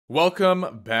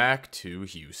Welcome back to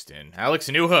Houston. Alex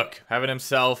Newhook having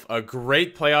himself a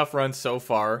great playoff run so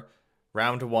far.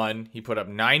 Round 1, he put up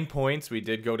 9 points. We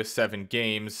did go to 7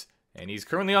 games. And he's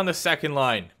currently on the second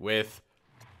line with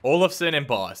Olofsson and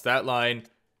Boss. That line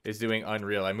is doing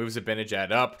unreal. I moved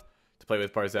Zibanejad up to play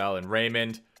with Barzal and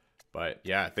Raymond. But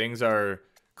yeah, things are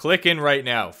clicking right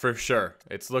now for sure.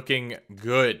 It's looking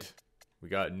good. We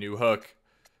got Newhook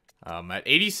at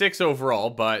 86 overall,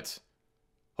 but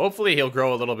hopefully he'll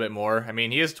grow a little bit more. I mean,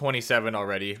 he is 27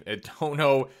 already. I don't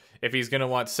know if he's going to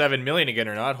want 7 million again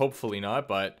or not. Hopefully not,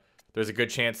 but there's a good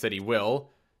chance that he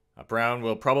will. Brown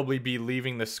will probably be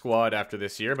leaving the squad after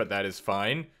this year, but that is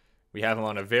fine. We have him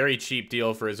on a very cheap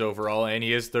deal for his overall, and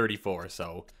he is 34,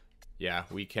 so yeah,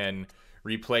 we can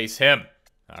replace him.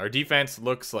 Our defense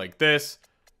looks like this.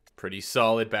 Pretty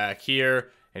solid back here.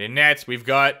 And in nets, we've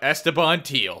got Esteban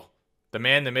Teal, the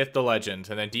man, the myth, the legend,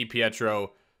 and then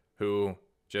DiPietro, who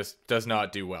just does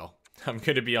not do well. I'm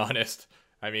going to be honest.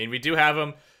 I mean, we do have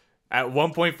him at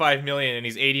 1.5 million and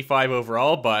he's 85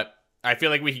 overall, but I feel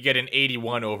like we could get an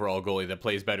 81 overall goalie that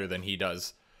plays better than he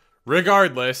does.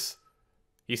 Regardless,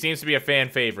 he seems to be a fan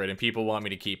favorite and people want me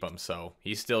to keep him, so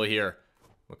he's still here.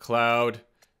 McLeod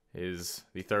is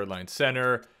the third line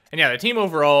center. And yeah, the team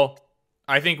overall,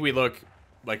 I think we look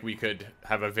like we could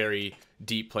have a very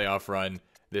deep playoff run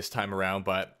this time around,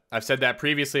 but I've said that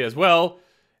previously as well,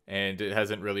 and it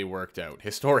hasn't really worked out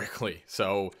historically.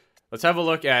 So let's have a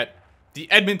look at the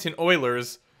Edmonton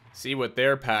Oilers, see what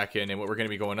they're packing and what we're going to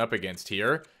be going up against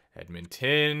here.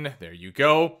 Edmonton, there you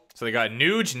go. So they got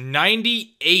Nuge,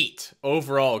 98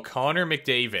 overall. Connor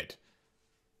McDavid.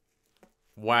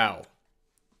 Wow.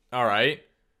 All right.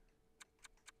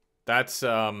 That's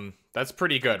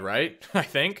pretty good, right? I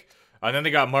think. And then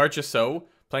they got Marchessault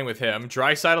playing with him.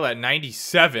 Draisaitl at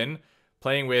 97,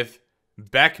 playing with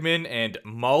Beckman and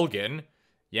Mulligan.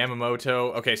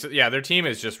 Yamamoto. Okay, so yeah, their team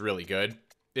is just really good.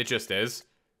 It just is.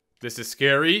 This is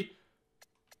scary,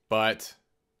 but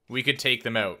we could take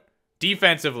them out.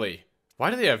 Defensively, why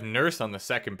do they have Nurse on the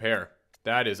second pair?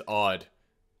 That is odd.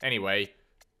 Anyway,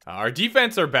 our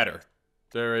defense are better.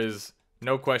 There is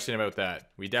no question about that.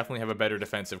 We definitely have a better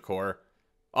defensive core.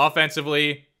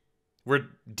 Offensively, we're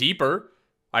deeper,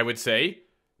 I would say,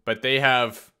 but they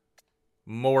have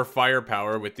more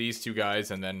firepower with these two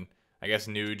guys, and then I guess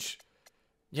Nuge.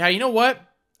 Yeah, you know what?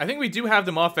 I think we do have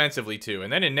them offensively too,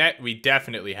 and then in net, we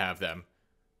definitely have them.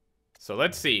 So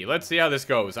let's see. Let's see how this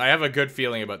goes. I have a good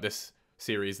feeling about this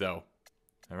series, though.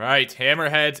 All right,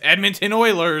 Hammerheads, Edmonton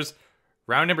Oilers.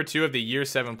 Round number 2 of the Year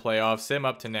 7 playoffs. Sim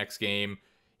up to next game.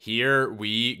 Here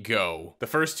we go. The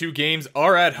first 2 games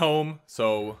are at home,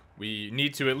 so we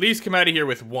need to at least come out of here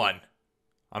with 1.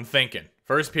 I'm thinking.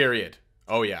 First period.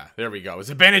 Oh yeah, there we go.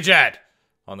 Zibanejad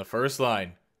on the first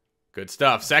line. Good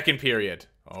stuff. Second period.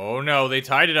 Oh no, they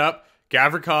tied it up.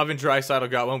 Gavrikov and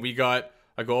Draisaitl got one. We got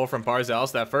a goal from Barzal.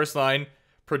 So that first line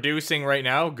producing right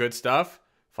now. Good stuff.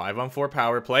 5-on-4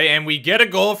 power play. And we get a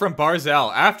goal from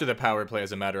Barzal after the power play,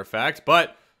 as a matter of fact.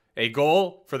 But a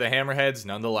goal for the Hammerheads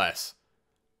nonetheless.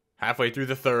 Halfway through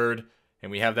the third.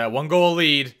 And we have that 1-goal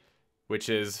lead, which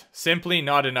is simply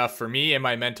not enough for me and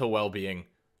my mental well-being.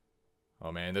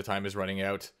 Oh man, the time is running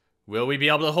out. Will we be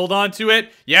able to hold on to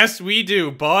it? Yes, we do.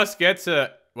 Boss gets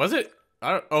a... Was it?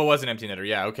 Oh, it was an empty netter.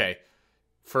 Yeah, okay.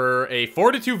 For a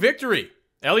 4-2 victory.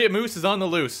 Elliot Moose is on the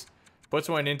loose. Puts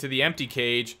one into the empty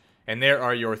cage. And there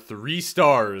are your 3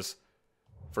 stars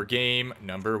for game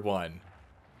number 1.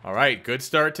 All right, good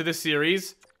start to the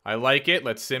series. I like it.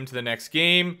 Let's sim to the next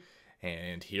game.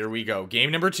 And here we go.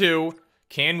 Game number 2.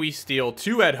 Can we steal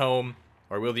 2 at home?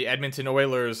 Or will the Edmonton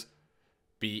Oilers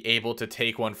be able to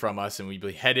take one from us? And we'll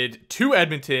be headed to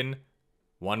Edmonton.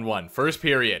 1-1. First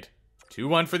period.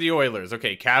 2-1 for the Oilers.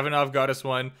 Okay, Kavanagh got us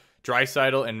one.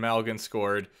 Draisaitl and Malgin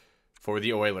scored for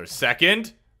the Oilers.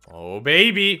 Second. Oh,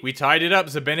 baby. We tied it up.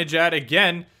 Zibanejad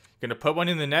again. Gonna put one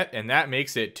in the net, and that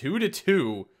makes it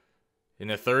 2-2 in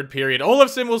the third period.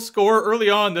 Olofsson will score early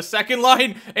on. The second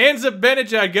line, and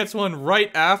Zibanejad gets one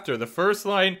right after. The first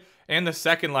line and the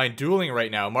second line dueling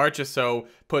right now. Marchessault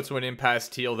puts one in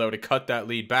past Teal, though, to cut that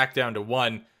lead back down to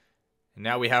 1. And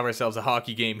now we have ourselves a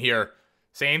hockey game here.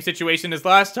 Same situation as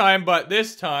last time, but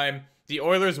this time, the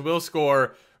Oilers will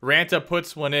score. Ranta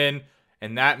puts one in,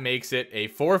 and that makes it a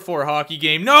 4-4 hockey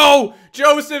game. No!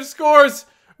 Joseph scores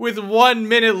with 1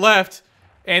 minute left,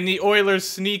 and the Oilers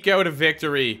sneak out a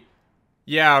victory.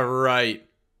 Yeah, right.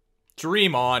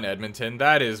 Dream on, Edmonton.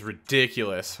 That is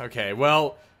ridiculous. Okay,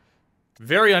 well,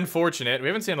 very unfortunate. We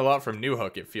haven't seen a lot from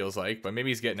Newhook, it feels like, but maybe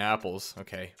he's getting apples.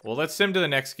 Okay, well, let's sim to the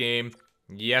next game.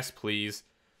 Yes, please.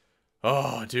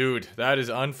 Oh, dude, that is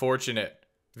unfortunate.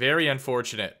 Very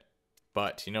unfortunate.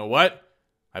 But you know what?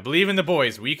 I believe in the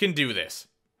boys. We can do this.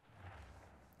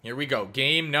 Here we go.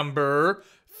 Game number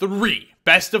 3.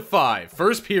 Best of 5.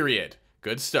 First period.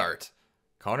 Good start.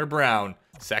 Connor Brown.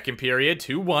 Second period.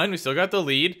 2-1. We still got the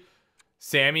lead.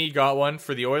 Sammy got one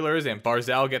for the Oilers, and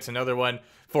Barzal gets another one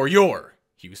for your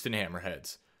Houston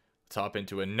Hammerheads. Let's hop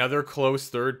into another close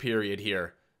third period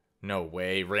here. No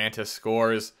way. Ranta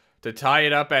scores to tie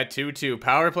it up at 2-2.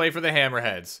 Power play for the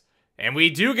Hammerheads. And we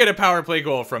do get a power play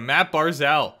goal from Matt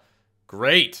Barzal.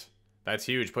 Great. That's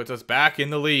huge. Puts us back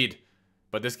in the lead.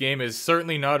 But this game is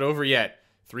certainly not over yet.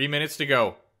 3 minutes to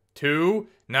go. 2.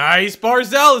 Nice.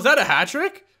 Barzal. Is that a hat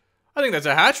trick? I think that's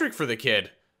a hat trick for the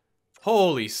kid.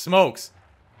 Holy smokes.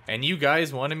 And you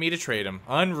guys wanted me to trade him.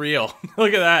 Unreal.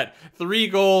 Look at that. 3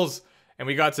 goals. And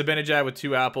we got Zibanejad with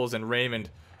 2 apples, and Raymond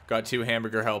got 2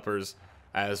 hamburger helpers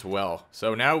as well.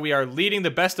 So now we are leading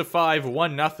the best of 5,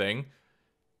 1-0.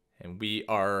 And we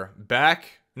are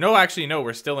back. No, actually, no.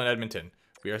 We're still in Edmonton.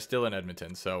 We are still in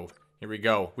Edmonton. So here we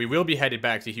go. We will be headed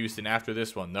back to Houston after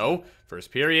this one, though.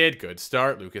 First period. Good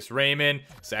start. Lucas Raymond.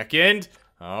 Second.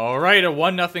 All right, a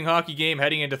 1-0 hockey game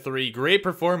heading into 3. Great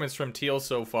performance from Teal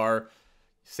so far.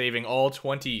 Saving all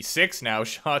 26 now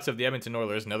shots of the Edmonton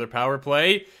Oilers. Another power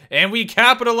play. And we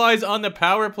capitalize on the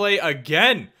power play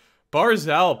again.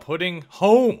 Barzal putting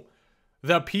home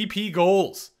the PP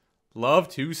goals. Love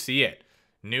to see it.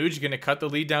 Nuge gonna cut the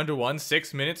lead down to 1.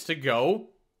 6 minutes to go.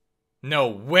 No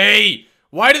way!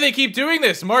 Why do they keep doing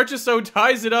this? Marchessault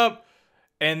ties it up.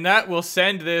 And that will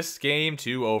send this game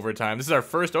to overtime. This is our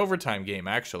first overtime game,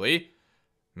 actually.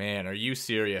 Man, are you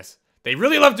serious? They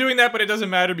really love doing that, but it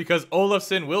doesn't matter because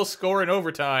Olofsson will score in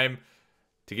overtime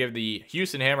to give the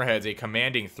Houston Hammerheads a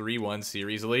commanding 3-1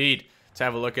 series lead. Let's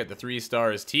have a look at the 3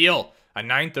 stars. Teal, a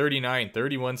 .939,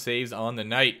 31 saves on the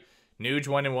night. Nuge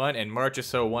 1-1 and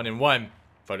Marchessault 1-1,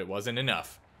 but it wasn't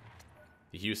enough.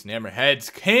 The Houston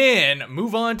Hammerheads can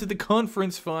move on to the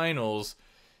conference finals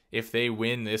if they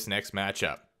win this next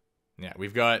matchup. Yeah,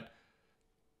 we've got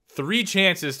 3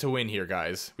 chances to win here,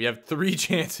 guys. We have 3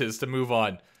 chances to move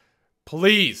on.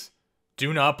 Please,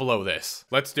 do not blow this.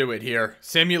 Let's do it here.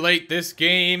 Simulate this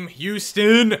game.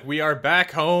 Houston, we are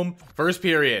back home. First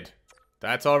period.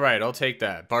 That's all right. I'll take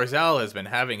that. Barzal has been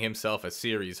having himself a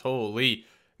series. Holy.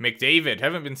 McDavid.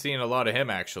 Haven't been seeing a lot of him,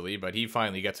 actually, but he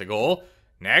finally gets a goal.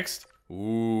 Next.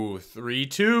 Ooh,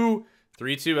 3-2.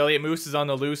 3-2. Elliott Moose is on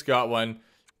the loose. Got one.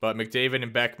 But McDavid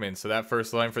and Beckman, so that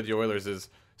first line for the Oilers is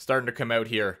starting to come out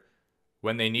here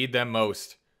when they need them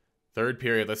most. Third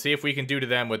period. Let's see if we can do to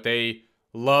them what they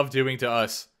love doing to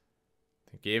us.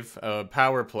 They gave a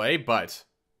power play, but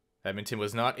Edmonton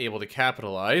was not able to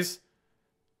capitalize.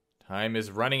 Time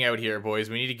is running out here, boys.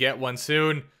 We need to get one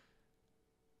soon.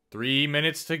 3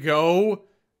 minutes to go.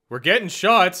 We're getting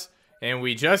shots, and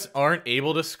we just aren't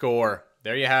able to score.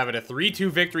 There you have it. A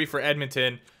 3-2 victory for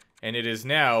Edmonton, and it is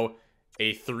now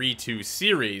a 3-2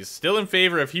 series. Still in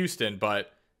favor of Houston,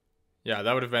 but yeah,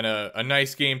 that would have been a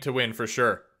nice game to win for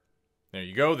sure. There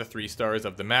you go, the 3 stars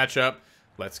of the matchup.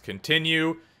 Let's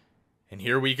continue. And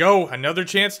here we go, another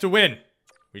chance to win.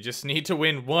 We just need to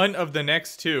win one of the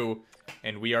next 2,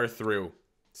 and we are through.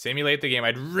 Simulate the game.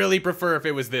 I'd really prefer if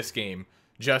it was this game.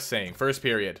 Just saying. First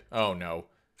period. Oh no.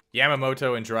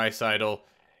 Yamamoto and Draisaitl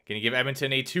gonna give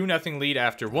Edmonton a 2-0 lead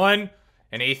after 1,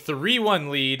 and a 3-1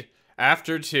 lead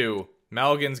after 2.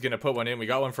 Malgin's going to put one in. We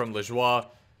got one from Lajoie,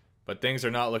 but things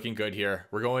are not looking good here.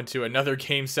 We're going to another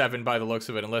Game 7 by the looks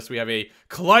of it, unless we have a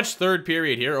clutch third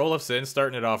period here. Olofsson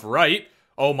starting it off right.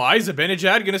 Oh my,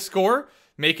 Zibanejad going to score?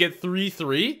 Make it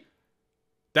 3-3?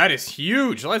 That is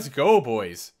huge. Let's go,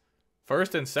 boys.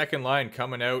 First and second line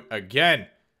coming out again.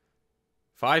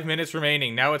 5 minutes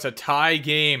remaining. Now it's a tie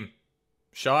game.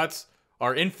 Shots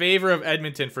are in favor of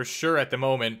Edmonton for sure at the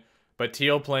moment, but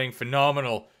Teal playing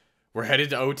phenomenal. We're headed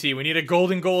to OT. We need a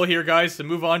golden goal here, guys, to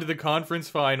move on to the conference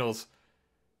finals.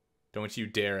 Don't you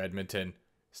dare, Edmonton.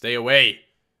 Stay away.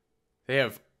 They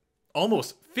have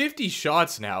almost 50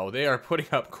 shots now. They are putting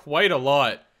up quite a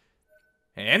lot.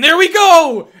 And there we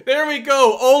go! There we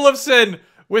go! Olofsson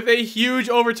with a huge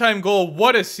overtime goal.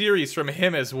 What a series from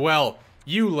him as well.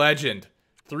 You legend.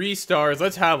 3 stars.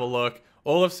 Let's have a look.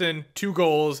 Olofsson, 2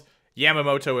 goals.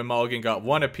 Yamamoto and Mulligan got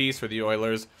 1 apiece for the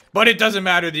Oilers. But it doesn't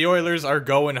matter. The Oilers are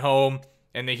going home.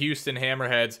 And the Houston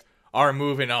Hammerheads are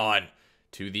moving on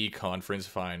to the conference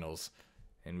finals.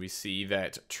 And we see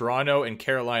that Toronto and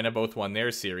Carolina both won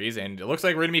their series. And it looks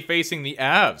like we're going to be facing the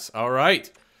Avs. All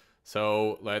right.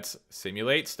 So let's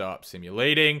simulate. Stop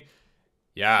simulating.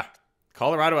 Yeah.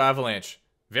 Colorado Avalanche.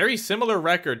 Very similar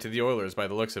record to the Oilers by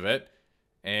the looks of it.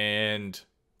 And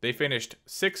they finished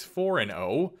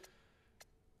 6-4-0.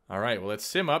 All right, well, let's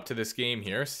sim up to this game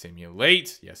here.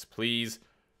 Simulate. Yes, please.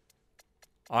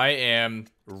 I am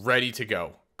ready to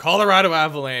go. Colorado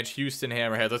Avalanche, Houston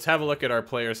Hammerheads. Let's have a look at our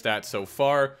player stats so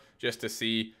far, just to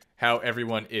see how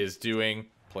everyone is doing.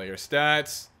 Player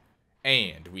stats.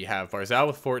 And we have Barzal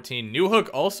with 14. Newhook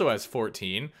also has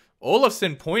 14.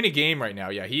 Olofsson, point a game right now.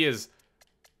 Yeah, he is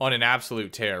on an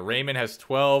absolute tear. Raymond has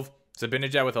 12.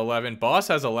 Zabinajad with 11. Boss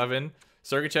has 11.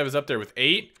 Sergachev is up there with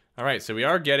 8. All right, so we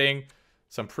are getting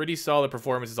some pretty solid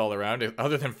performances all around,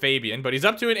 other than Fabian. But he's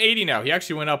up to an 80 now. He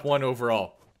actually went up 1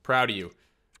 overall. Proud of you.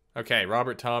 Okay,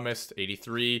 Robert Thomas,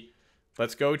 83.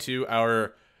 Let's go to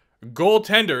our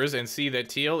goaltenders and see that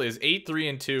Teal is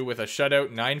 8-3-2 with a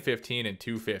shutout, 915 and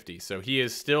 250. So he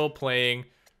is still playing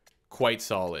quite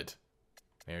solid.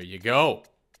 There you go.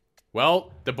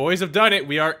 Well, the boys have done it.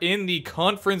 We are in the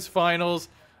conference finals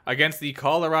against the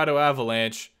Colorado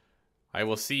Avalanche. I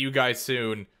will see you guys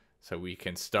soon so we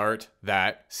can start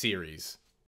that series.